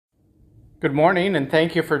Good morning, and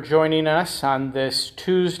thank you for joining us on this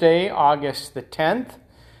Tuesday, August the 10th.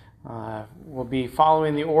 We'll be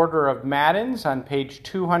following the order of Matins on page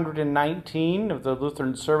 219 of the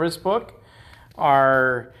Lutheran Service Book.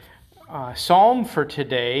 Our psalm for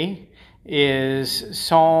today is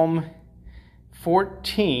Psalm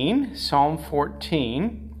 14,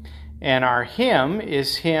 and our hymn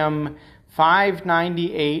is hymn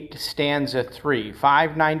 598, stanza 3.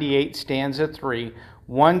 598, stanza 3.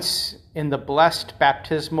 Once in the blessed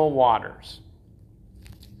baptismal waters.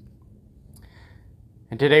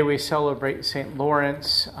 And today we celebrate St.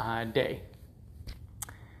 Lawrence Day.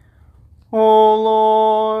 O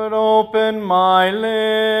Lord, open my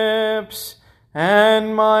lips,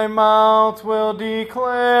 and my mouth will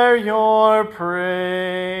declare your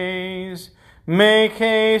praise. Make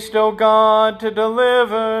haste, O God, to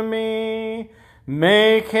deliver me.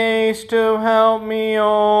 Make haste to help me,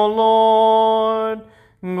 O Lord.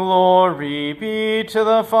 Glory be to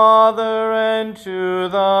the Father, and to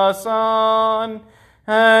the Son,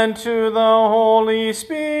 and to the Holy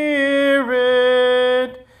Spirit,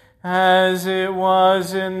 as it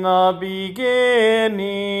was in the beginning,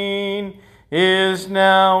 is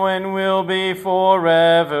now, and will be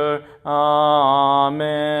forever.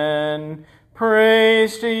 Amen.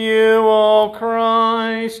 Praise to you, O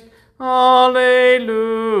Christ. Alleluia.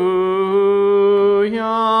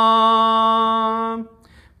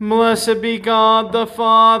 Blessed be God the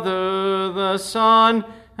Father, the Son,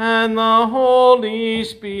 and the Holy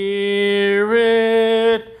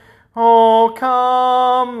Spirit. O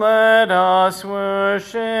come, let us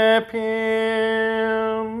worship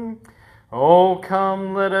him. O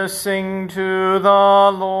come, let us sing to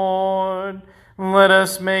the Lord. Let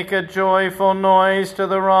us make a joyful noise to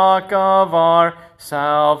the rock of our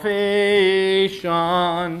salvation.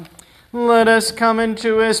 Let us come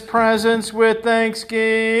into his presence with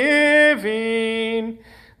thanksgiving.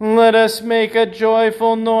 Let us make a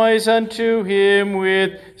joyful noise unto him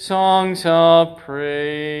with songs of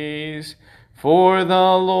praise. For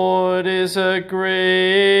the Lord is a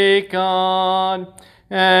great God,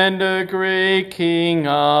 and a great King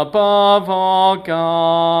above all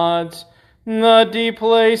gods. The deep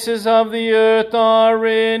places of the earth are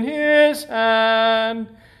in his hand.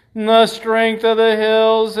 The strength of the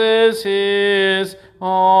hills is his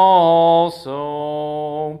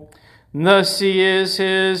also. The sea is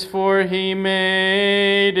his, for he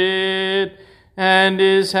made it, and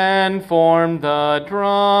his hand formed the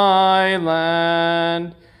dry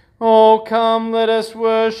land. O come, let us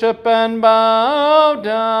worship and bow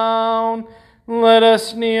down. Let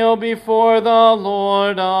us kneel before the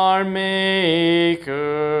Lord our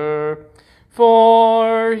Maker.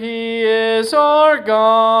 For he is our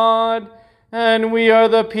God, and we are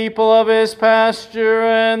the people of his pasture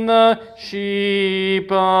and the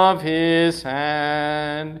sheep of his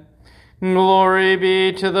hand. Glory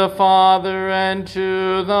be to the Father, and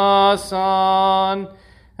to the Son,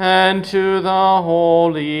 and to the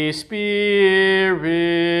Holy Spirit,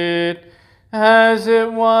 as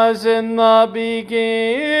it was in the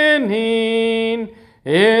beginning,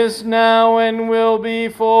 is now, and will be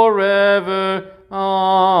forever.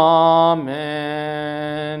 Amen.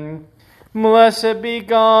 Blessed be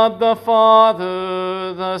God the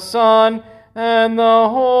Father, the Son, and the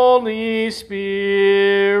Holy Spirit.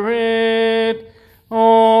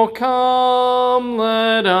 O come,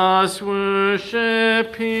 let us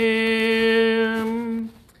worship him.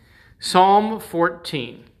 Psalm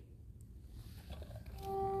 14.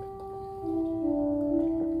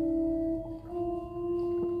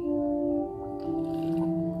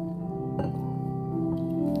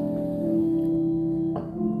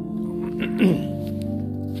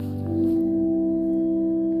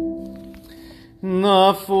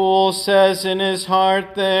 The fool says in his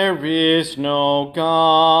heart, there is no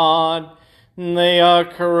God. They are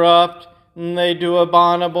corrupt, they do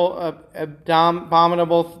abominable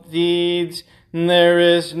deeds. There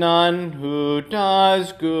is none who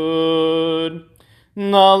does good.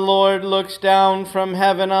 The Lord looks down from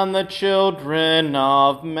heaven on the children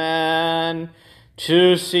of man,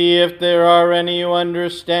 to see if there are any who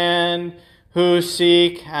understand, who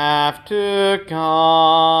seek after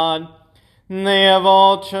God. They have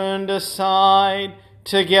all turned aside,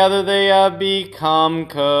 together they have become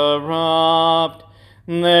corrupt.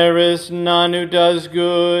 There is none who does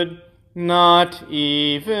good, not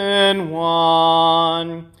even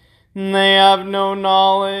one. They have no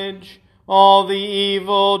knowledge, all the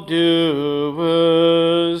evildoers,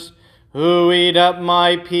 who eat up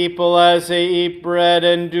my people as they eat bread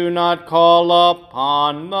and do not call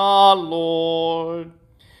upon the Lord.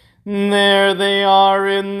 There they are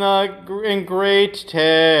in great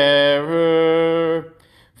terror.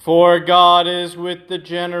 For God is with the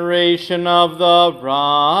generation of the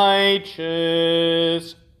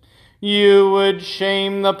righteous. You would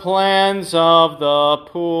shame the plans of the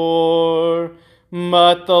poor,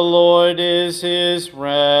 but the Lord is his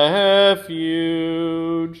refuge.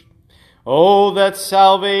 Oh, that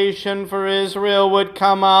salvation for Israel would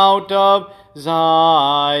come out of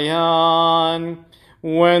Zion.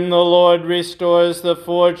 When the Lord restores the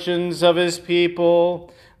fortunes of his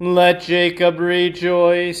people, let Jacob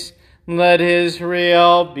rejoice, let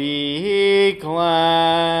Israel be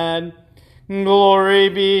glad. Glory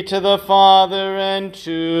be to the Father, and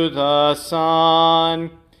to the Son,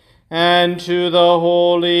 and to the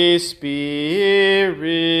Holy Spirit,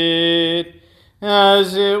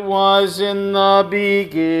 as it was in the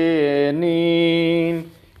beginning,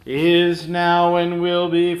 is now, and will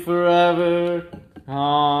be forever.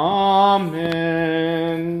 Amen.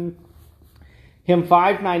 Hymn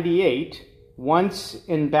 598, Once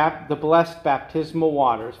in the Blessed Baptismal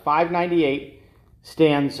Waters. 598,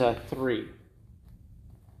 stanza 3.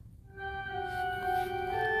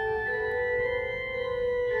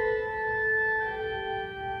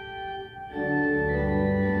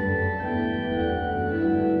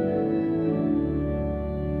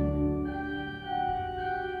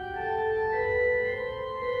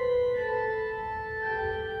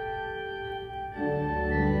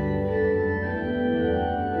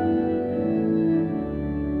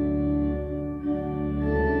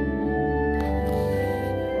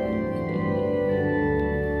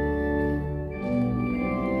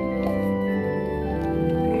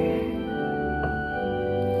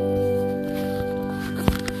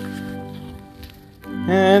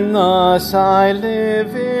 And thus I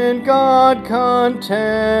live in God contented,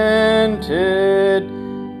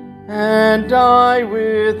 and die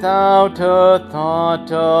without a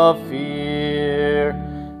thought of fear.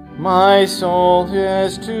 My soul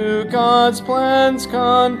is to God's plans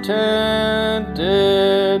contented,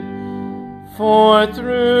 for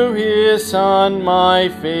through his Son my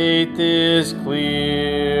faith is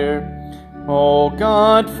clear. O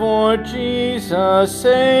God, for Jesus'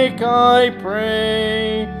 sake I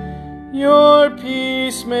pray, your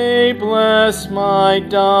peace may bless my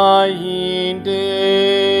dying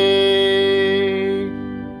day.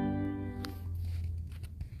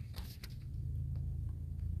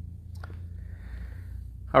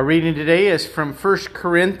 Our reading today is from 1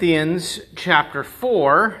 Corinthians chapter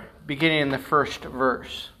 4, beginning in the first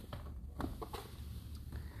verse.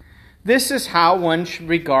 This is how one should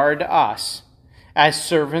regard us, as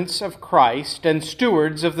servants of Christ and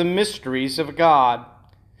stewards of the mysteries of God.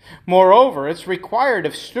 Moreover, it's required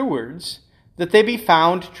of stewards that they be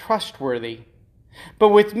found trustworthy. But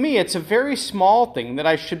with me, it's a very small thing that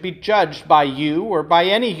I should be judged by you or by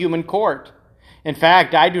any human court. In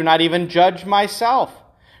fact, I do not even judge myself,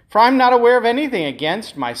 for I'm not aware of anything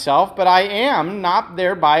against myself, but I am not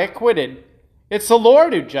thereby acquitted. It's the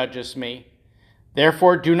Lord who judges me.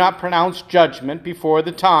 Therefore, do not pronounce judgment before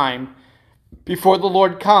the time, before the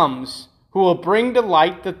Lord comes, who will bring to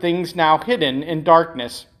light the things now hidden in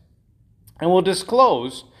darkness, and will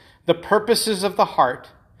disclose the purposes of the heart.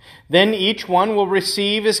 Then each one will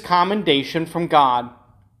receive his commendation from God.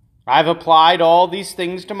 I've applied all these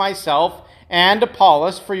things to myself and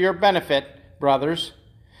Apollos for your benefit, brothers,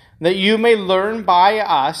 that you may learn by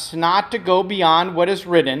us not to go beyond what is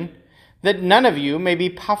written, that none of you may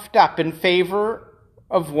be puffed up in favor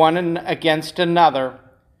of one against another.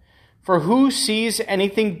 For who sees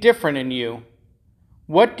anything different in you?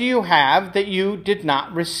 What do you have that you did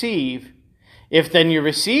not receive? If then you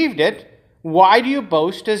received it, why do you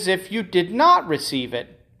boast as if you did not receive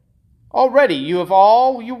it? Already you have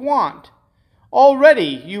all you want.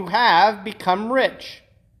 Already you have become rich.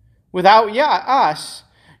 Without us,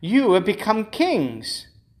 you have become kings.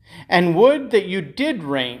 And would that you did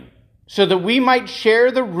reign, so that we might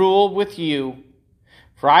share the rule with you.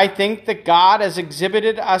 For I think that God has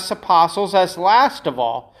exhibited us apostles as last of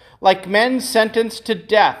all, like men sentenced to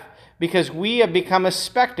death, because we have become a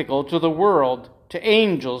spectacle to the world, to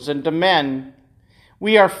angels, and to men.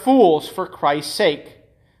 We are fools for Christ's sake,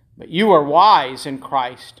 but you are wise in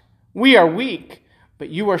Christ. We are weak, but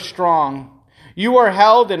you are strong. You are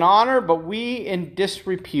held in honor, but we in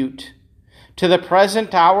disrepute. To the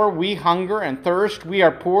present hour we hunger and thirst, we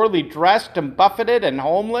are poorly dressed and buffeted and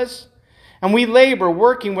homeless, and we labor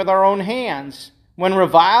working with our own hands. When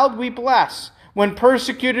reviled we bless, when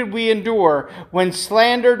persecuted we endure, when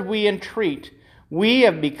slandered we entreat. We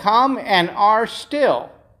have become and are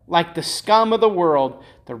still like the scum of the world,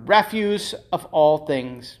 the refuse of all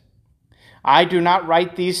things. I do not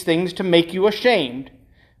write these things to make you ashamed,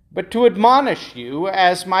 but to admonish you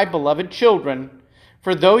as my beloved children.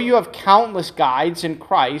 For though you have countless guides in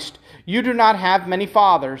Christ, you do not have many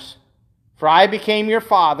fathers. For I became your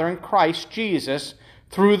father in Christ Jesus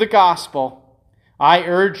through the gospel. I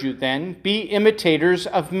urge you then, be imitators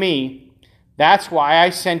of me. That's why I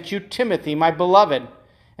sent you Timothy, my beloved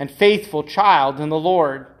and faithful child in the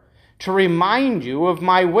Lord, to remind you of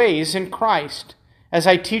my ways in Christ, as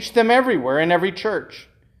I teach them everywhere in every church.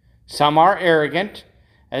 Some are arrogant,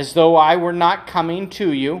 as though I were not coming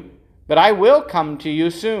to you, but I will come to you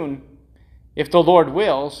soon, if the Lord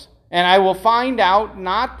wills, and I will find out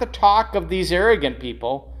not the talk of these arrogant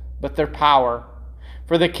people, but their power.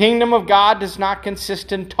 For the kingdom of God does not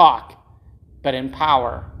consist in talk, but in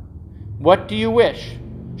power. What do you wish?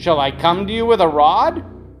 Shall I come to you with a rod,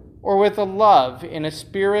 or with a love in a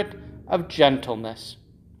spirit of gentleness?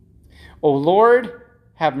 O Lord,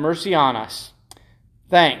 have mercy on us.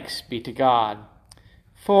 Thanks be to God.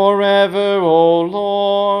 Forever, O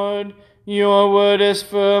Lord, your word is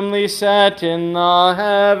firmly set in the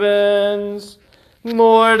heavens.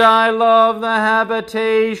 Lord, I love the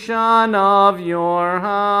habitation of your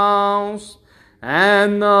house,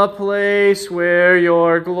 and the place where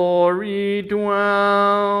your glory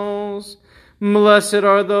dwells. Blessed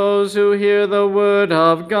are those who hear the word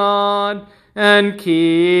of God and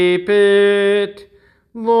keep it.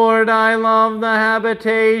 Lord, I love the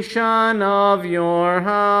habitation of your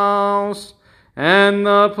house, and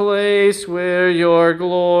the place where your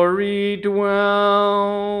glory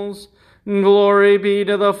dwells. Glory be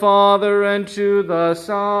to the Father, and to the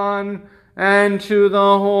Son, and to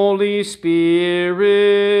the Holy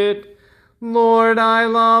Spirit. Lord, I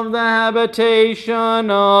love the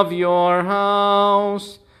habitation of your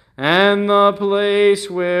house, and the place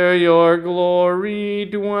where your glory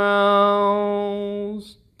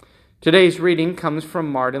dwells. Today's reading comes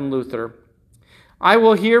from Martin Luther. I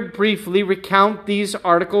will here briefly recount these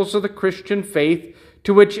articles of the Christian faith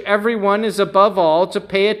to which everyone is above all to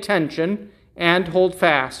pay attention and hold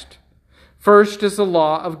fast. First is the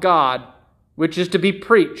law of God, which is to be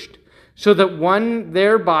preached, so that one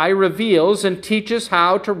thereby reveals and teaches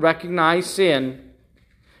how to recognize sin.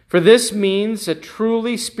 For this means a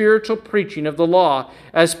truly spiritual preaching of the law,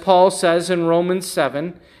 as Paul says in Romans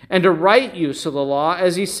 7, and a right use of the law,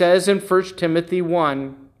 as he says in 1 Timothy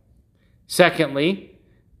 1. Secondly,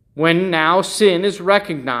 when now sin is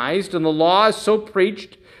recognized and the law is so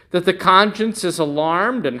preached that the conscience is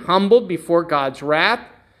alarmed and humbled before God's wrath,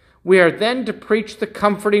 we are then to preach the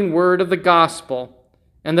comforting word of the gospel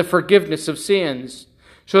and the forgiveness of sins,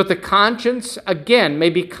 so that the conscience again may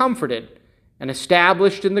be comforted and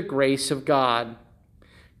established in the grace of God.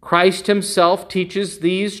 Christ himself teaches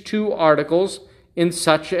these two articles in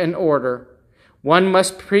such an order. One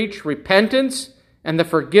must preach repentance and the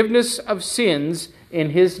forgiveness of sins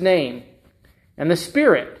in his name. And the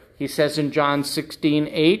Spirit, he says in John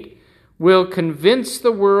 16:8, will convince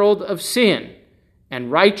the world of sin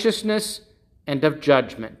and righteousness and of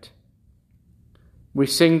judgment. We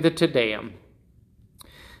sing the Te Deum.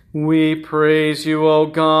 We praise you, O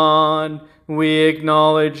God. We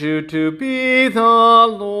acknowledge you to be the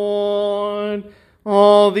Lord.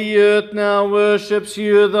 All the earth now worships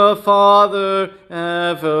you, the Father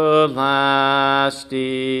everlasting.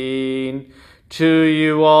 To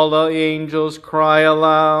you all the angels cry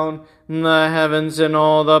aloud, the heavens and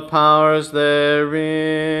all the powers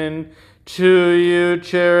therein. To you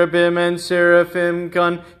cherubim and seraphim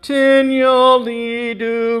continually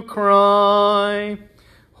do cry,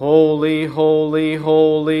 Holy, holy,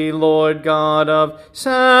 holy, Lord God of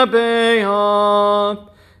Sabaoth.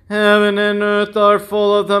 Heaven and earth are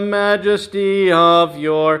full of the majesty of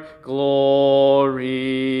your glory.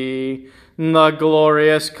 The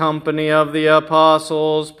glorious company of the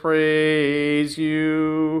apostles praise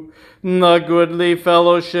you. The goodly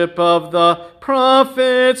fellowship of the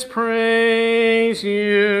prophets praise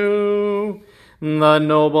you. The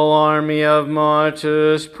noble army of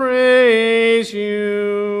martyrs praise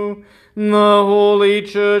you. The holy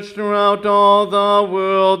church throughout all the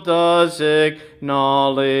world does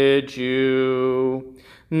acknowledge you.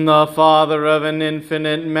 The Father of an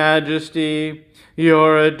infinite majesty,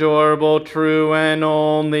 your adorable, true, and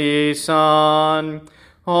only Son,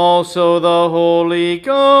 also the Holy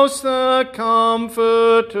Ghost, the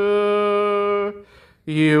Comforter.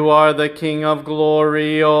 You are the King of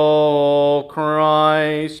glory, O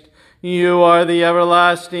Christ. You are the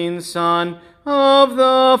everlasting Son of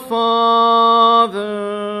the Father.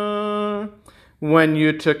 When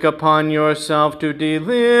you took upon yourself to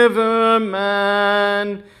deliver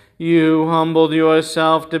man, you humbled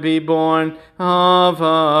yourself to be born of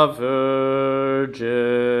a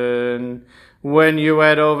virgin. When you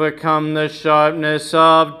had overcome the sharpness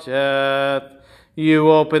of death,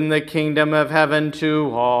 you opened the kingdom of heaven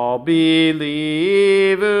to all believers.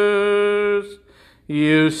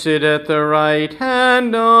 You sit at the right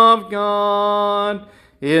hand of God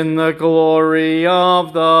in the glory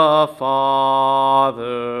of the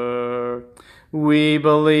Father. We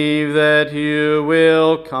believe that you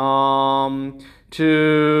will come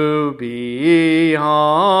to be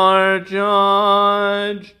our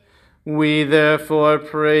judge. We therefore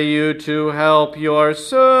pray you to help your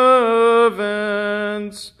servants,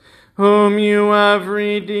 whom you have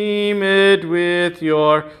redeemed with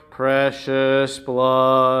your precious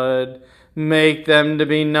blood. Make them to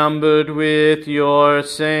be numbered with your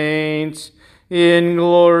saints in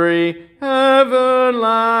glory everlasting.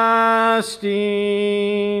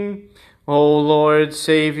 O Lord,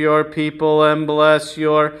 save your people and bless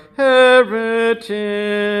your heritage.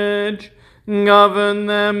 Govern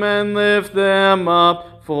them and lift them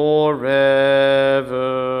up forever.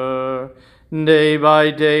 Day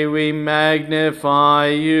by day we magnify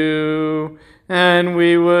you, and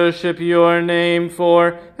we worship your name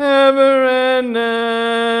forever and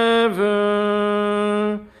ever.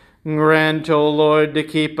 Grant, O Lord, to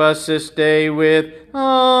keep us this day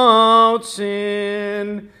without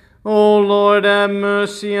sin. O Lord, have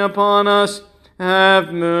mercy upon us.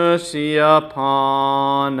 Have mercy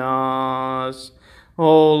upon us.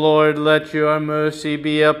 O Lord, let your mercy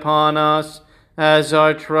be upon us, as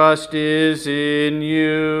our trust is in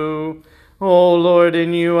you. O Lord,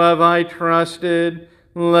 in you have I trusted.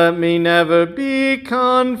 Let me never be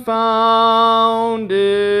confounded.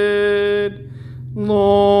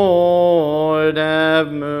 Lord,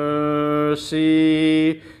 have mercy.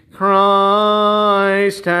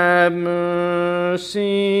 Christ, have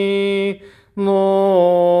mercy.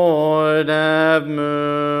 Lord, have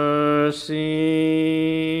mercy.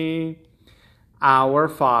 Our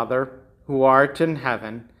Father, who art in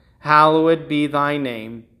heaven, hallowed be thy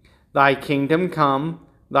name. Thy kingdom come,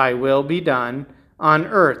 thy will be done, on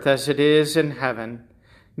earth as it is in heaven.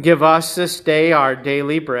 Give us this day our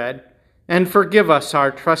daily bread, and forgive us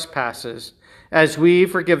our trespasses, as we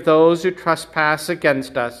forgive those who trespass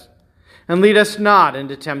against us. And lead us not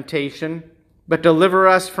into temptation, but deliver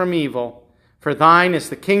us from evil. For thine is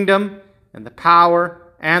the kingdom, and the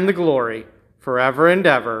power, and the glory, forever and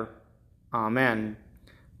ever. Amen.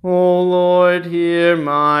 O Lord, hear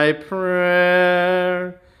my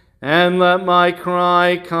prayer, and let my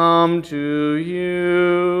cry come to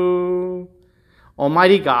you.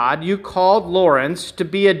 Almighty God, you called Lawrence to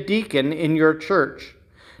be a deacon in your church,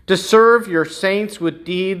 to serve your saints with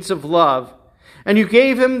deeds of love, and you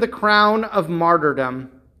gave him the crown of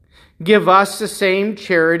martyrdom. Give us the same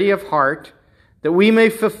charity of heart, that we may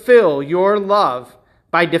fulfill your love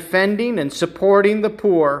by defending and supporting the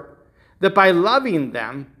poor, that by loving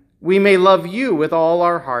them we may love you with all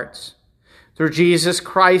our hearts. Through Jesus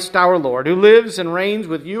Christ our Lord, who lives and reigns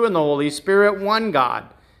with you in the Holy Spirit, one God,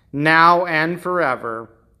 now and forever.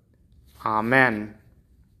 Amen.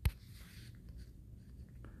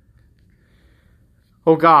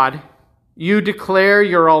 O God, you declare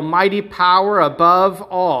your almighty power above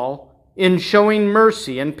all in showing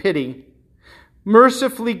mercy and pity.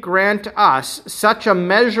 Mercifully grant us such a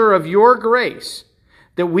measure of your grace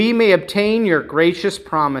that we may obtain your gracious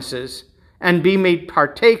promises and be made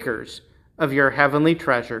partakers of your heavenly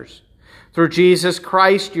treasures. Through Jesus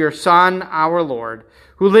Christ, your Son, our Lord,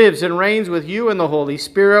 who lives and reigns with you in the Holy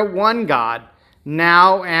Spirit, one God,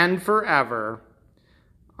 now and forever.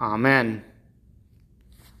 Amen.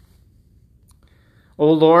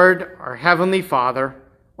 O Lord, our heavenly Father,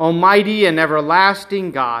 almighty and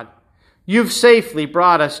everlasting God, you've safely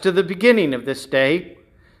brought us to the beginning of this day.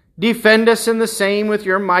 Defend us in the same with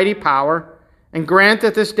your mighty power, and grant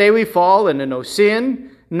that this day we fall into no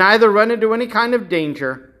sin, neither run into any kind of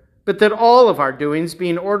danger, but that all of our doings,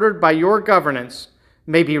 being ordered by your governance,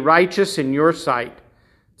 may be righteous in your sight.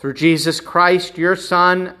 Through Jesus Christ, your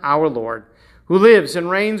Son, our Lord, who lives and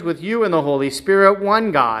reigns with you in the Holy Spirit,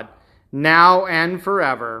 one God, now and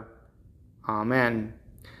forever. Amen.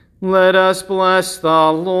 Let us bless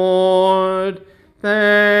the Lord.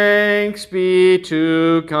 Thanks be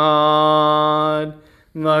to God.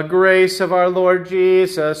 The grace of our Lord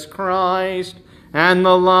Jesus Christ, and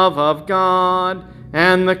the love of God,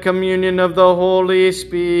 and the communion of the Holy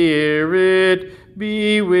Spirit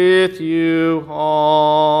be with you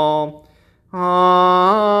all.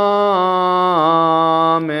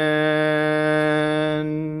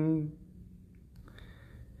 Amen.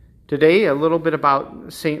 Today, a little bit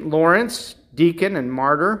about St. Lawrence, deacon and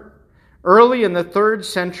martyr. Early in the 3rd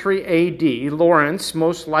century A.D., Lawrence,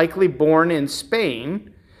 most likely born in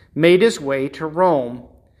Spain, made his way to Rome.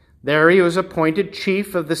 There he was appointed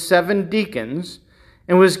chief of the 7 deacons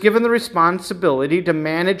and was given the responsibility to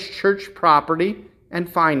manage church property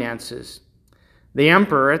and finances. The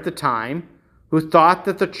emperor at the time, who thought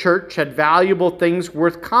that the church had valuable things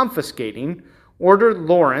worth confiscating, ordered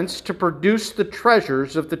Lawrence to produce the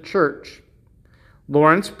treasures of the church.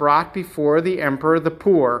 Lawrence brought before the emperor the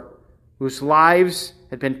poor, whose lives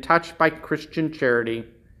had been touched by Christian charity.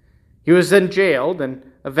 He was then jailed and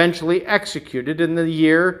eventually executed in the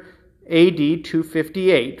year AD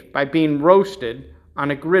 258 by being roasted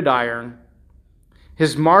on a gridiron.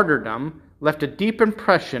 His martyrdom left a deep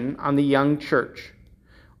impression on the young church.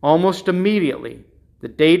 Almost immediately, the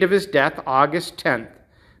date of his death, August 10th,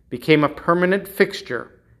 became a permanent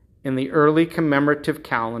fixture in the early commemorative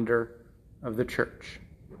calendar of the church.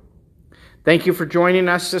 Thank you for joining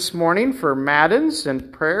us this morning for Matins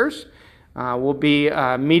and prayers. We'll be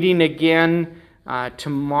meeting again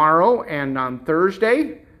tomorrow and on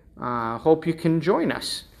Thursday. Hope you can join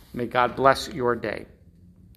us. May God bless your day.